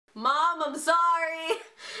Mom, I'm sorry.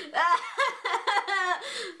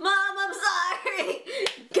 Mom, I'm sorry.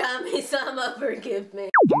 Got me some, forgive me.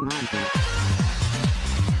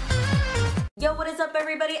 Yo, what is up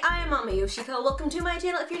everybody? I am Mama Yoshiko. Welcome to my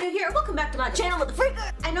channel. If you're new here, welcome back to my channel with the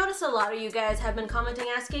freaker. I noticed a lot of you guys have been commenting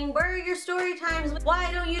asking, where are your story times?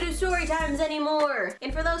 Why don't you do story times anymore?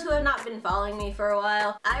 And for those who have not been following me for a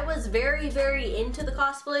while, I was very into the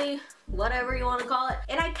cosplay, whatever you want to call it.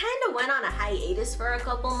 And I kind of went on a hiatus for a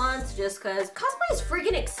couple months just because cosplay is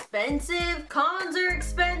freaking expensive. Cons are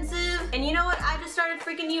expensive. And you know what? I just started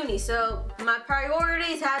freaking uni, so my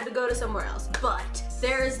priorities had to go to somewhere else. But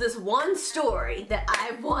there is this one story that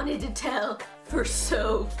I've wanted to tell for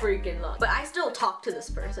so freaking long. But I still talk to this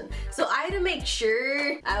person. So I had to make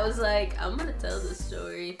sure, I was like, I'm gonna tell this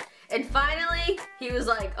story. And finally, he was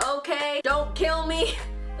like, okay, don't kill me.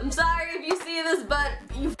 I'm sorry if you see this, but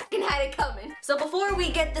you fucking had it coming. So before we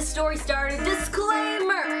get this story started,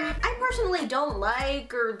 disclaimer! I personally don't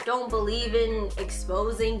like or don't believe in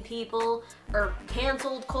exposing people or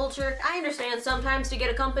canceled culture. I understand sometimes to get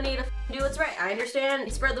a company to do what's right. I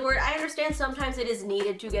understand, spread the word. I understand sometimes it is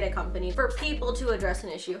needed to get a company for people to address an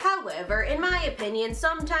issue. However, in my opinion,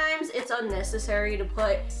 sometimes it's unnecessary to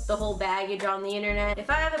put the whole baggage on the internet. If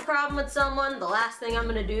I have a problem with someone, the last thing I'm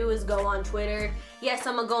gonna do is go on Twitter. Yes,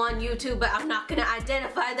 I'm gonna go on YouTube, but I'm not gonna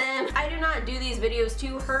identify them. I do not do these videos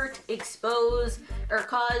to hurt, expose, or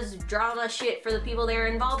cause drama shit for the people that are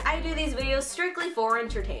involved. I do these videos strictly for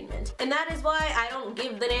entertainment. And that is why I don't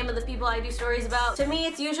give the name of the people I do stories about. To me,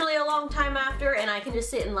 it's usually a long time after, and I can just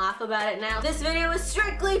sit and laugh about it now. This video is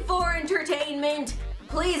strictly for entertainment.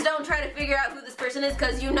 Please don't try to figure out who this person is,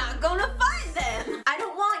 because you're not gonna find them. I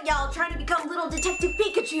don't want y'all trying to become little Detective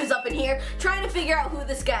Pikachus up in here trying to figure out who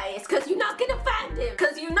this guy is, because you're not gonna find him.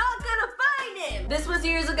 Because you're not gonna find him. This was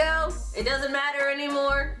years ago. It doesn't matter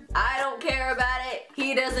anymore. I don't care about it.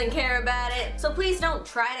 He doesn't care about it. So please don't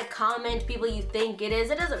try to comment people you think it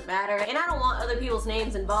is. It doesn't matter. And I don't want other people's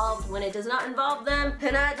names involved when it does not involve them.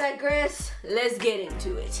 And I digress. Let's get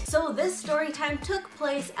into it. So this story time took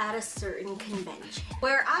place at a certain convention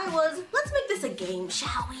where I was, let's make this a game,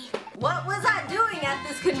 shall we? What was I doing at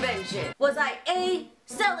this convention? Was I A,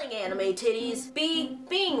 selling anime titties, B,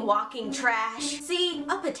 being walking trash, C,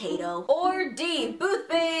 a potato, or D, booth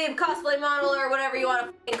babe, cosplay model, or whatever you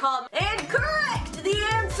want to call it? And correct! The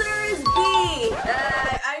answer is B!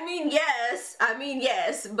 I mean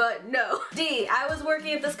yes, but no. D, I was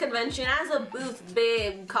working at this convention as a booth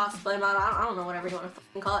babe cosplay model, I don't know, whatever you want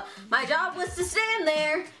to call it. My job was to stand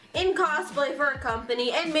there in cosplay for a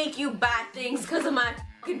company and make you buy things because of my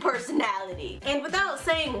personality. And without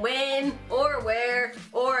saying when or where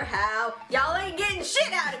or how, y'all ain't getting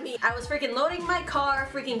shit out of me. I was freaking loading my car,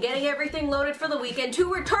 freaking getting everything loaded for the weekend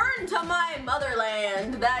to return to my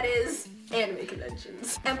motherland. That is anime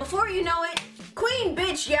conventions. And before you know it, queen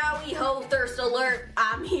bitch yaoi ho thirst alert,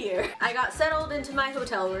 I'm here. I got settled into my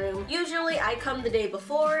hotel room. Usually I come the day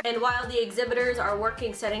before, and while the exhibitors are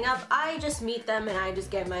working setting up, I just meet them and I just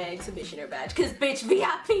get my exhibitioner badge, cause bitch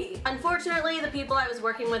VIP. Unfortunately, the people I was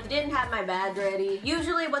working with didn't have my badge ready.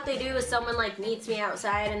 Usually what they do is someone like meets me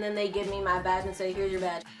outside and then they give me my badge and say, here's your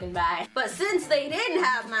badge and bye. But since they didn't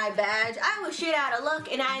have my badge, I was shit out of luck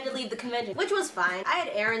and I had to leave the convention, which was fine. I had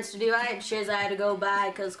errands to do, I had shiz I had to go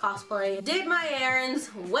buy cause cosplay. Did my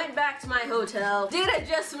errands, went back to my hotel, did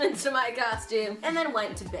adjustments to my costume, and then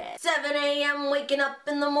went to bed. 7 a.m. waking up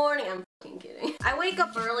in the morning. I'm kidding. I wake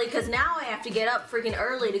up early because now I have to get up freaking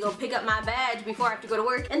early to go pick up my badge before I have to go to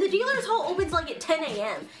work, and the dealer's hall opens like at 10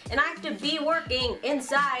 a.m. and I have to be working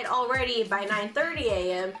inside already by 9:30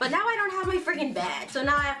 a.m. but now I don't have my freaking badge, so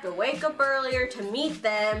now I have to wake up earlier to meet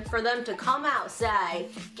them, for them to come outside,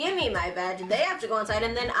 give me my badge, they have to go inside,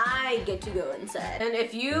 and then I get to go inside. And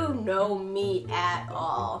if you know me at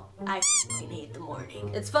all, I fucking hate the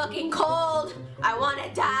morning. It's fucking cold, I want to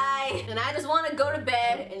die, and I just want to go to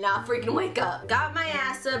bed and not freaking wake up. Got my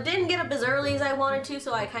ass up, didn't get up as early as I wanted to,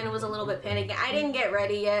 so I kind of was a little bit panicking. I didn't get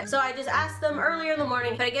ready yet, so I just asked them earlier in the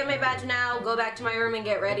morning, can I get my badge now, go back to my room and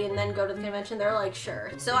get ready and then go to the convention? They're like,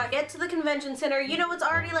 sure. So I get to the convention center, you know, it's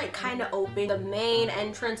already like kind of open. The main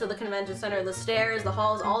entrance of the convention center, the stairs, the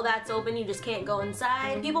halls, all that's open, you just can't go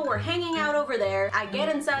inside. People were hanging out over there. I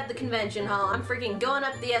get inside the convention hall, I'm freaking going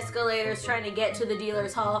up the escalators trying to get to the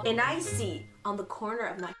dealer's hall, and I see on the corner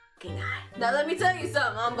of my eye. Now let me tell you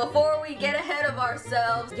something, before we get ahead of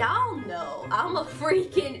ourselves, y'all know I'm a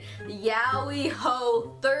freaking yaoi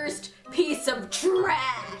ho thirst piece of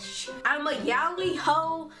trash. I'm a yaoi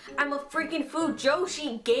ho, I'm a freaking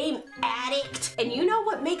fujoshi game addict, and you know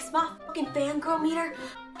what makes my fucking fangirl meter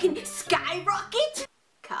fucking skyrocket?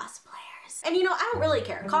 Cosplayers. And you know, I don't really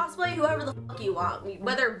care. Cosplay whoever the fuck you want.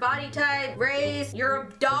 Whether body type, race, you're a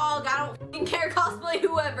dog, I don't fucking care. Cosplay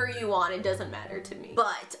whoever you want. It doesn't matter to me.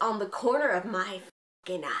 But on the corner of my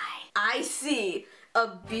fucking eye, I see a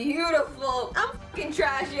beautiful, I'm fucking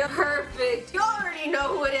trashy, perfect, you already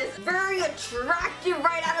know who it is, very attractive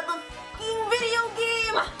right out of the fucking video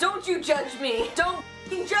game. Don't you judge me. Don't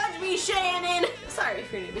fucking judge me, Shannon. Sorry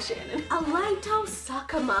if your name is Shannon. A Laito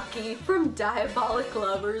Sakamaki from Diabolik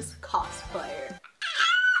Lovers cosplayer.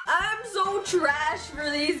 I'm so trash for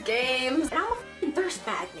these games. And I'm a fucking thirst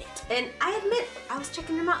magnet. And I admit, I was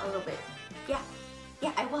checking them out a little bit.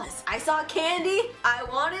 Yeah, I was. I saw candy, I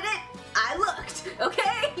wanted it, I looked,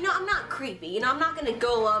 okay? You know, I'm not creepy, you know, I'm not gonna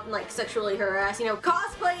go up and like sexually harass, you know,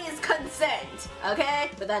 cosplay is consent, okay?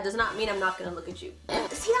 But that does not mean I'm not gonna look at you.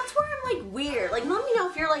 See, that's where I'm like weird, like let me know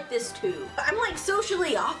if you're like this too. I'm like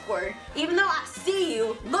socially awkward, even though I see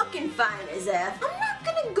you looking fine as F, I'm not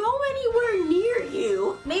gonna go anywhere near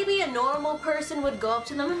you. Maybe a normal person would go up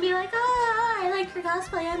to them and be like, oh, I like your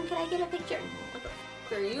cosplay, can I get a picture?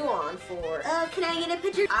 What are you on for? Can I get a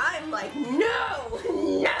picture? I'm like, no,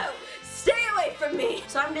 stay away from me.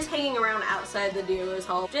 So I'm just hanging around outside the dealer's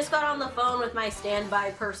hall. Just got on the phone with my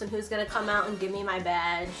standby person who's gonna come out and give me my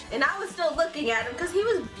badge. And I was still looking at him because he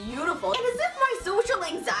was beautiful. And as if my social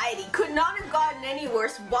anxiety could not have gotten any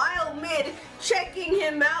worse while mid checking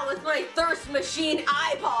him out with my thirst machine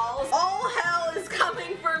eyeballs. All hell is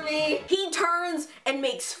coming for me. He turns and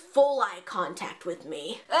makes full eye contact with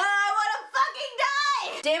me. I wanna fucking die!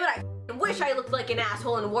 Damn it, I wish I looked like an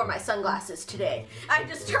asshole and wore my sunglasses today. I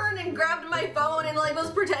just turned and grabbed my phone and like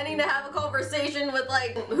was pretending to have a conversation with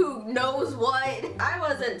like who knows what. I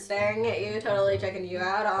wasn't staring at you, totally checking you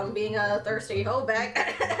out on being a thirsty hoe bag.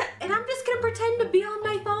 And I'm just gonna pretend to be on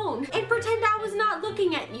my phone and pretend I was not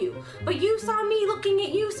looking at you. But you saw me looking at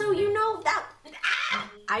you, so you know that.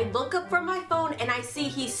 I look up from my phone and I see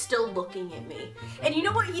he's still looking at me. And you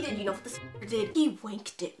know what he did? You know what this did? He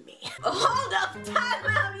winked at me. Hold up, time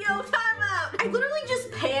out, yo, time out. I literally just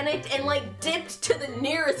panicked and like dipped to the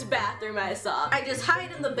nearest bathroom I saw. I just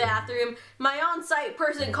hide in the bathroom. My on-site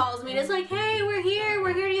person calls me and is like, hey, we're here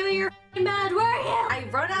to give you your badge, where are you? I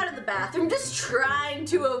run out of the bathroom just trying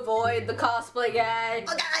to avoid the cosplay guy.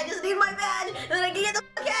 Oh god, I just need my badge and then I can get the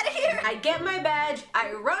fuck out of here. I get my badge,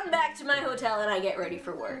 I run back to my hotel and I get ready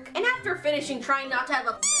for work. And after finishing trying not to have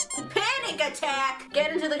a panic attack,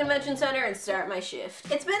 get into the convention center and start my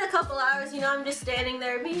shift. It's been a couple hours, you know, I'm just standing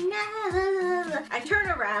there being I turn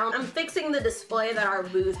around, I'm fixing the display that our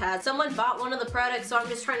booth had. Someone bought one of the products, so I'm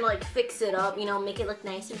just trying to like fix it up, you know, make it look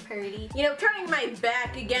nice and pretty. You know, turning my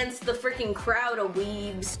back against the freaking crowd of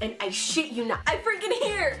weebs, and I shit you not, I freaking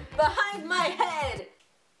hear behind my head,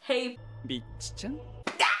 hey, bitch-chan?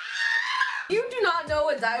 You do not know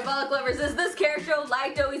what Diabolik Lovers is. This character,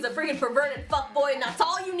 Laito, he's a freaking perverted fuckboy, and that's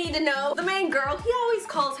all you need to know. The main girl, he always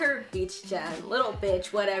calls her bitch-chan, little bitch,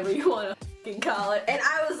 whatever you want to fucking call it. And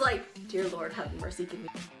I was like, dear Lord, have mercy, give me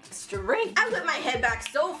strength. I whip my head back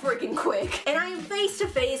so freaking quick, and I am face to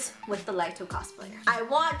face with the Laito cosplayer. I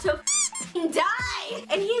want to fucking die!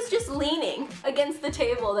 And he's just leaning against the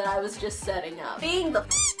table that I was just setting up. Being the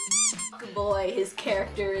boy his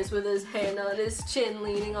character is, with his hand on his chin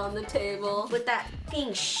leaning on the table with that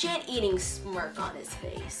fucking shit-eating smirk on his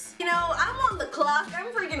face. You know, I'm on the clock,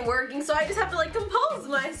 I'm freaking working, so I just have to like compose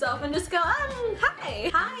myself and just go,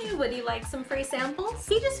 hi. Hi, would you like some free samples?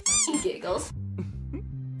 He just fucking giggles,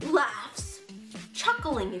 laughs,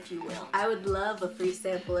 chuckling if you will. I would love a free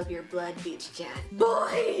sample of your blood, bitch-chan.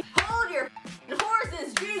 Boy, hold your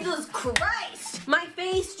horses, Jesus Christ! My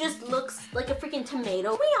face just looks like a freaking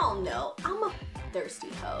tomato. We all know I'm a thirsty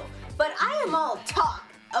hoe, but I am all talk,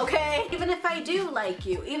 okay? Even if I do like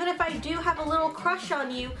you, even if I do have a little crush on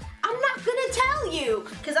you, I'm not gonna tell you,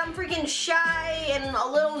 because I'm freaking shy and a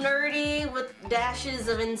little nerdy with dashes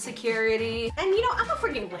of insecurity. And you know, I'm a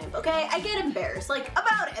freaking wimp, okay? I get embarrassed, like,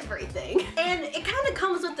 about everything. And it kind of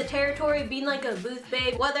comes with the territory of being like a booth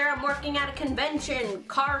babe, whether I'm working at a convention,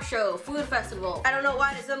 car show, food festival. I don't know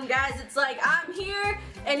why to some guys it's like, I'm here,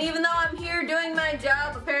 and even though I'm here doing my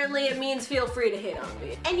job, apparently it means feel free to hit on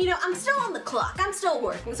me. And you know, I'm still on the clock, I'm still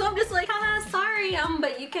working, so I'm just like, haha, sorry,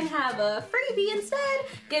 but you can have a freebie instead.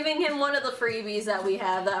 Giving him one of the freebies that we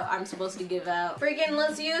have that I'm supposed to give out. Freaking,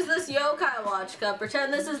 let's use this yokai watch cup.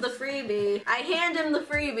 Pretend this is the freebie. I hand him the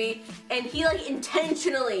freebie, and he like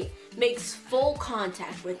intentionally makes full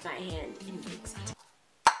contact with my hand and makes it.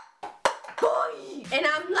 boy! And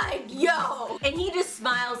I'm like, yo! And he just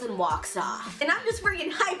smiles and walks off. And I'm just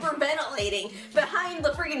freaking hyperventilating behind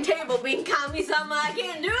the freaking table being kami-sama, I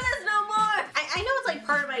can't do this no more! I know it's like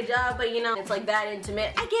part of my job, but you know, it's like that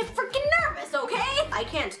intimate. I get freaking nervous, okay? I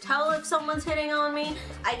can't tell if someone's hitting on me.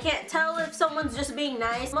 I can't tell if someone's just being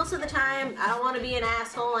nice. Most of the time, I don't want to be an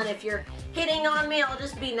asshole, and if you're hitting on me, I'll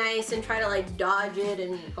just be nice and try to like dodge it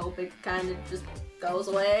and hope it kind of just goes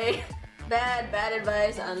away. Bad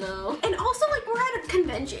advice, I know. And also, like, we're at a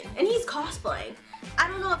convention and he's cosplaying. I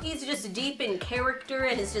don't know if he's just deep in character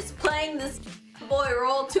and is just playing this boy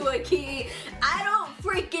role to a key. I don't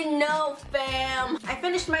freaking know, fam. I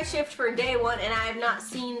finished my shift for day 1 and I have not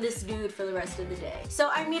seen this dude for the rest of the day. So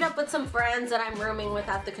I meet up with some friends that I'm rooming with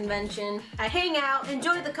at the convention. I hang out,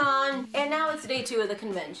 enjoy the con, and now it's day 2 of the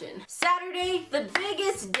convention. Saturday, the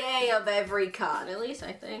biggest day of every con. At least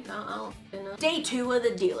I think. I don't know. Day 2 of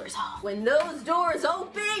the dealer's hall. When those doors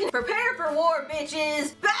open, prepare for war,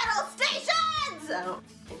 bitches! Battle stations! I don't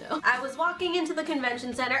know. I was walking into the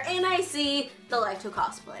convention center and I see the Laito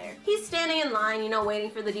cosplayer. He's standing in line, you know, waiting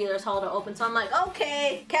for the dealer's hall to open, so I'm like,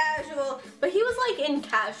 okay, casual. But he was like in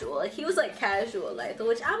casual, like he was like casual Laito,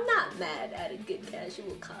 which I'm not mad at a good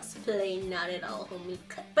casual cosplay, not at all, homie.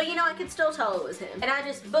 But you know, I could still tell it was him. And I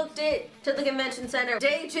just booked it to the convention center.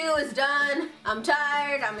 Day 2 is done. I'm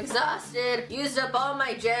tired, I'm exhausted, used up all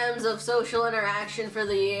my gems of social interaction for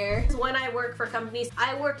the year. When I work for companies,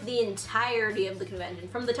 I work the entirety of the convention,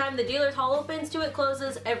 from the time the dealer's hall opens to it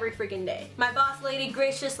closes every freaking day. My boss lady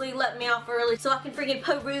graciously let me off early so I can freaking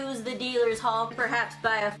peruse the dealer's hall, perhaps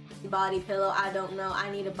buy a body pillow. I don't know. I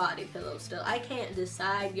need a body pillow still. I can't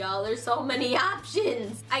decide, y'all. There's so many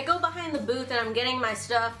options. I go behind the booth and I'm getting my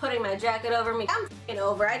stuff, putting my jacket over me. I'm f***ing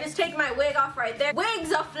over. I just take my wig off right there.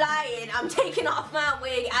 Wigs are flying. I'm taking off my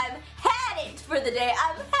wig. I've had it for the day.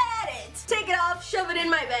 I've had it. Take it off, shove it in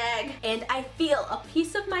my bag, and I feel a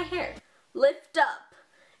piece of my hair lift up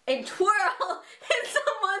and twirl in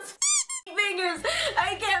someone's fingers.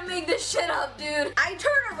 I can't make this shit up, dude. I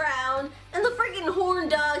turn around and the freaking horn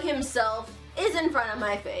dog himself is in front of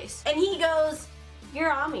my face. And he goes,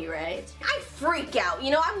 "You're Ami, right?" I freak out,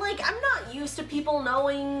 you know, I'm like, I'm not used to people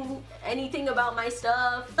knowing anything about my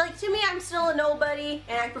stuff. Like, to me, I'm still a nobody,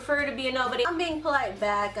 and I prefer to be a nobody. I'm being polite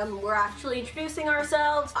back, we're actually introducing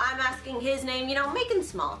ourselves. I'm asking his name, you know, making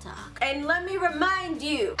small talk. And let me remind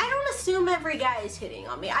you, I don't assume every guy is hitting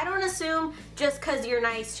on me. I don't assume just because you're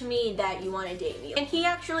nice to me that you want to date me. And he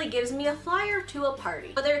actually gives me a flyer to a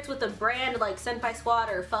party. Whether it's with a brand like Senpai Squad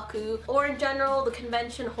or Fuku, or in general, the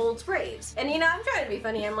convention holds raves. And you know, I'm trying to be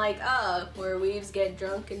funny. I'm like, where weaves get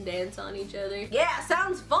drunk and dance on each other. Yeah,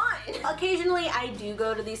 sounds fun! Occasionally, I do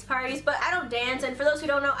go to these parties, but I don't dance, and for those who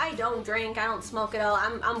don't know, I don't drink, I don't smoke at all,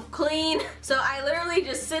 I'm clean. So I literally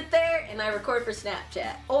just sit there and I record for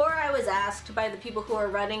Snapchat. Or I was asked by the people who are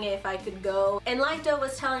running it if I could go, and Laito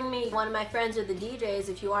was telling me, one of my friends are the DJs,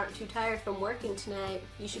 if you aren't too tired from working tonight,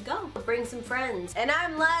 you should go. Bring some friends. And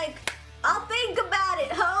I'm like, I'll think about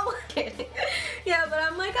it, ho! Yeah, but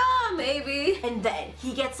I'm like, oh, maybe. And then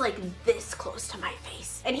he gets like this close to my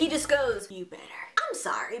face. And he just goes, "You better." I'm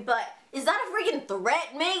sorry, but is that a freaking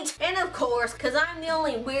threat, mate? And of course, because I'm the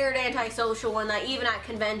only weird antisocial one that even at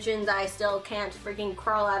conventions I still can't freaking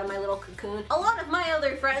crawl out of my little cocoon. A lot of my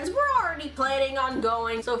other friends were already planning on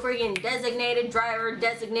going, so freaking designated driver,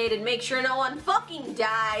 designated make sure no one fucking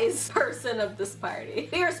dies person of this party.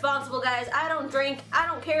 Be responsible, guys. I don't drink. I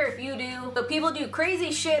don't care if you do. But people do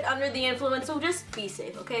crazy shit under the influence, so just be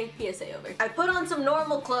safe, okay? PSA over. I put on some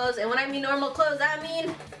normal clothes, and when I mean normal clothes, I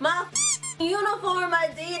mean my uniform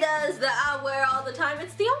Adidas that I wear all the time.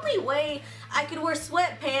 It's the only way I could wear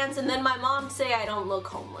sweatpants and then my mom say I don't look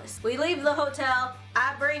homeless. We leave the hotel.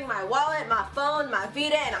 I bring my wallet, my phone, my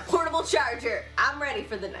Vita, and a portable charger. I'm ready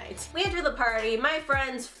for the night. We enter the party. My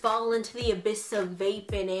friends fall into the abyss of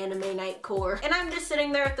vape and anime nightcore. And I'm just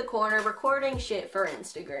sitting there at the corner recording shit for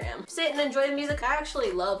Instagram. Sit and enjoy the music. I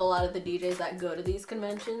actually love a lot of the DJs that go to these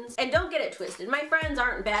conventions. And don't get it twisted. My friends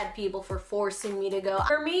aren't bad people for forcing me to go.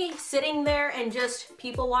 For me, sitting there and just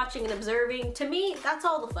people watching and observing, to me, that's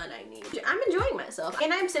all the fun I need. I'm enjoying myself.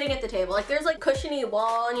 And I'm sitting at the table. Like, there's like cushiony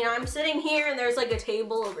wall, and you know, I'm sitting here and there's like a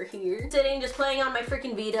table over here, sitting just playing on my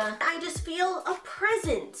freaking Vita. I just feel a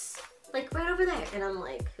presence, like right over there, and I'm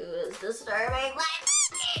like, who is disturbing my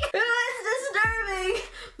who is disturbing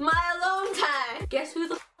my alone time? Guess who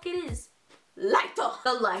the fuck it is? Laito,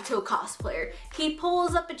 the Laito cosplayer. He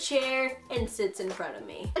pulls up a chair and sits in front of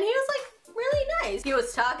me, and he was like really really nice. He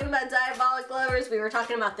was talking about Diabolik Lovers, we were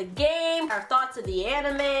talking about the game, our thoughts of the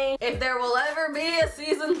anime, if there will ever be a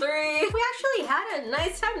season 3. We actually had a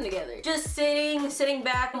nice time together. Just sitting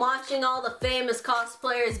back, watching all the famous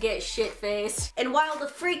cosplayers get shit-faced. And while the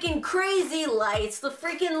freaking crazy lights, the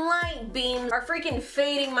freaking light beams are freaking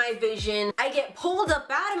fading my vision, I get pulled up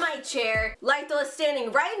out of my chair, Laito is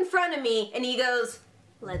standing right in front of me, and he goes,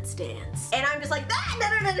 "Let's dance." And I'm just like, no.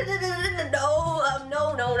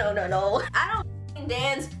 I don't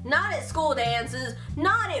dance, not at school dances,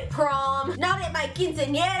 not at prom, not at my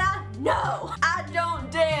quinceañera. No, I don't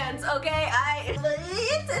dance, okay?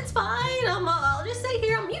 It's fine. I'll just stay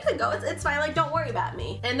here. You can go. It's fine. Like, don't worry about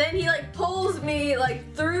me. And then he like pulls me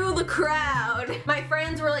like through the crowd. My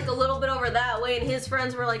friends were like a little bit over that way, and his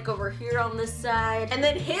friends were like over here on this side. And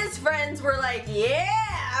then his friends were like, yeah.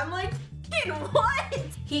 I'm like, what?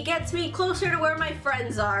 He gets me closer to where my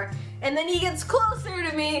friends are, and then he gets closer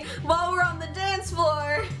to me while we're on the dance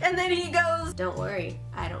floor, and then he goes, "Don't worry,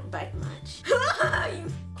 I don't bite much." You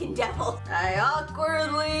fucking devil. I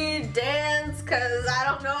awkwardly dance cause I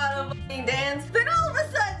don't know how to fucking dance. Then all of a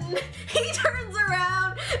sudden, he turns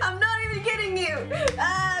around. I'm not even kidding you.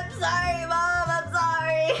 "I'm sorry, Mom, I'm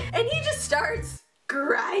sorry." And he just starts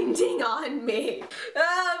grinding on me.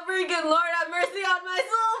 Oh, freaking Lord have mercy on my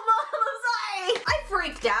soul, Mom, I'm sorry. I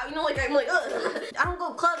freaked out, you know, like, I'm like, ugh. I don't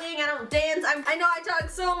go clubbing, I don't dance. I know I talk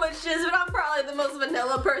so much shit, but I'm probably the most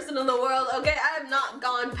vanilla person in the world, okay? I have not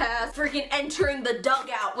gone past freaking entering the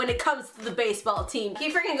dugout when it comes to the baseball team. He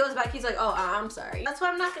freaking goes back, he's like, "Oh, I'm sorry." That's why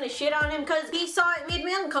I'm not gonna shit on him, because he saw it made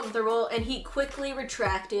me uncomfortable, and he quickly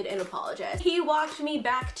retracted and apologized. He walked me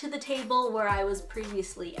back to the table where I was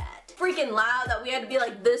previously at. Freaking loud that we had to be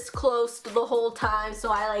like this close to the whole time, so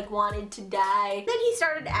I like wanted to die. Then he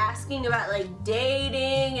started asking about like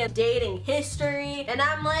dating and dating history, and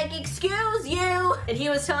I'm like, "Excuse you?" And he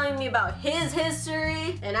was telling me about his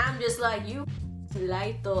history, and I'm just like, "You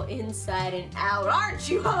Laito inside and out, aren't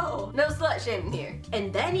you, ho?" No slut shaming here.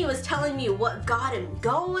 And then he was telling me what got him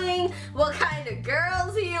going, what kind of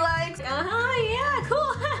girls he likes. Yeah,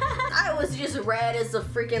 cool. I was just red as a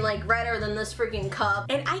freaking, like, redder than this freaking cup.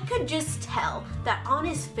 And I could just tell that on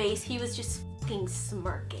his face he was just fucking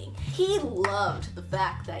smirking. He loved the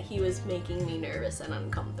fact that he was making me nervous and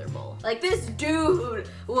uncomfortable. Like, this dude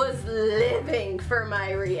was living for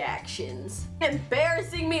my reactions.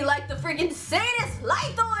 Embarrassing me like the freaking sadist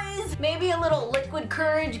Laito is! Maybe a little liquid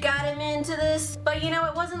courage got him into this, but you know,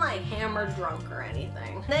 it wasn't like hammered drunk or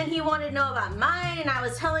anything. Then he wanted to know about mine, and I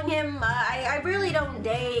was telling him, I really don't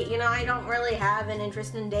date, you know, I don't really have an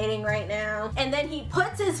interest in dating right now. And then he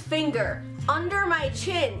puts his finger under my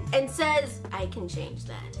chin and says, "I can change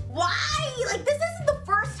that." Why? Like, this isn't the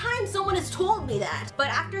first time someone has told me that. But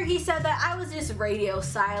after he said that, I was just radio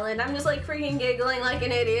silent. I'm just like freaking giggling like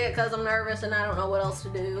an idiot because I'm nervous and I don't know what else to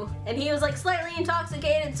do. And he was like slightly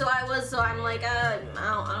intoxicated, so I'm like, I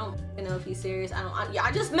don't know if he's serious.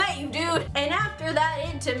 I just met you, dude. And after that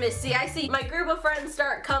intimacy, I see my group of friends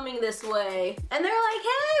start coming this way. And they're like,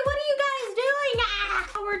 "Hey, what are you guys doing?"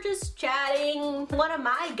 We're just chatting. One of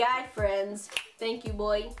my guy friends, thank you,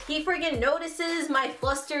 boy, he freaking notices my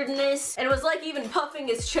flusteredness and was like even puffing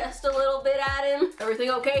his chest a little bit at him. "Everything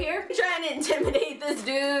okay here?" Trying to intimidate this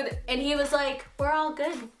dude. And he was like, "We're all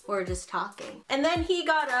good. We're just talking." And then he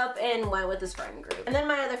got up and went with his friend group. And then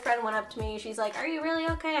my other friend went up to me. She's like, "Are you really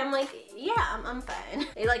okay?" I'm like, "Yeah, I'm fine."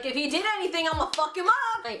 Like, if he did anything, I'm gonna fuck him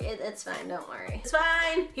up. Like, it's fine, don't worry. It's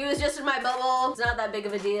fine. He was just in my bubble. It's not that big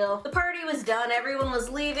of a deal. The party was done. Everyone was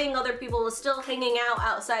leaving. Other people were still hanging out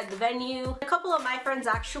outside the venue. A couple of my friends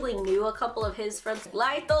actually knew a couple of his friends.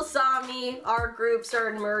 Laito saw me. Our group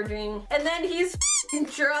started merging. And then he's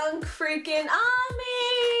drunk, freaking, "Ami,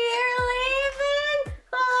 you're leaving?"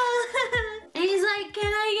 And he's like,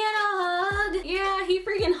 "Can I get a hug?" Yeah, he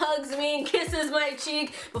freaking hugs me and kisses my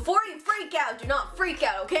cheek. Before you freak out, do not freak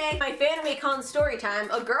out, okay? My FanimeCon story time,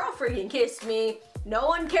 a girl freaking kissed me. No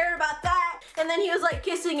one cared about that. And then he was like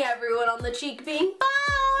kissing everyone on the cheek, being bye.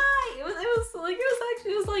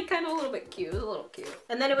 It was like kind of a little bit cute. It was a little cute.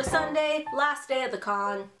 And then it was Sunday, last day of the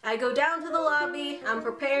con. I go down to the lobby. I'm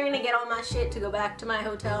preparing to get all my shit to go back to my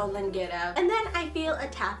hotel and then get out. And then I feel a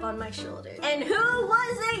tap on my shoulder. And who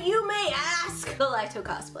was it, you may ask? The Laito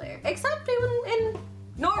cosplayer. Except in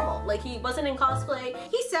normal, like he wasn't in cosplay.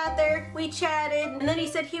 He sat there, we chatted, and then he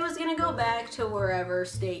said he was gonna go back to wherever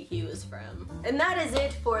state he was from. And that is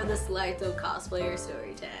it for this Laito cosplayer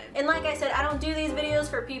story time. And like I said, I don't do these videos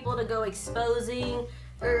for people to go exposing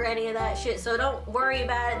or any of that shit, so don't worry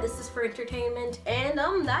about it. This is for entertainment. And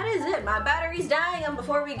that is it. My battery's dying, and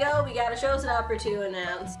before we go, we got a showstopper to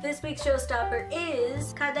announce. This week's showstopper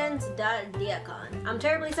is Cadence.Diacon. I'm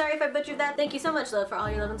terribly sorry if I butchered that. Thank you so much, though, for all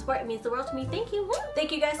your love and support. It means the world to me. Thank you.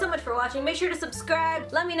 Thank you guys so much for watching. Make sure to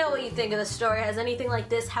subscribe. Let me know what you think of the story. Has anything like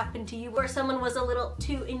this happened to you where someone was a little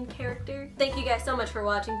too in character? Thank you guys so much for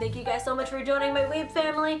watching. Thank you guys so much for joining my weeb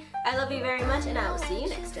family. I love you very much, and I will see you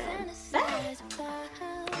next time. Bye!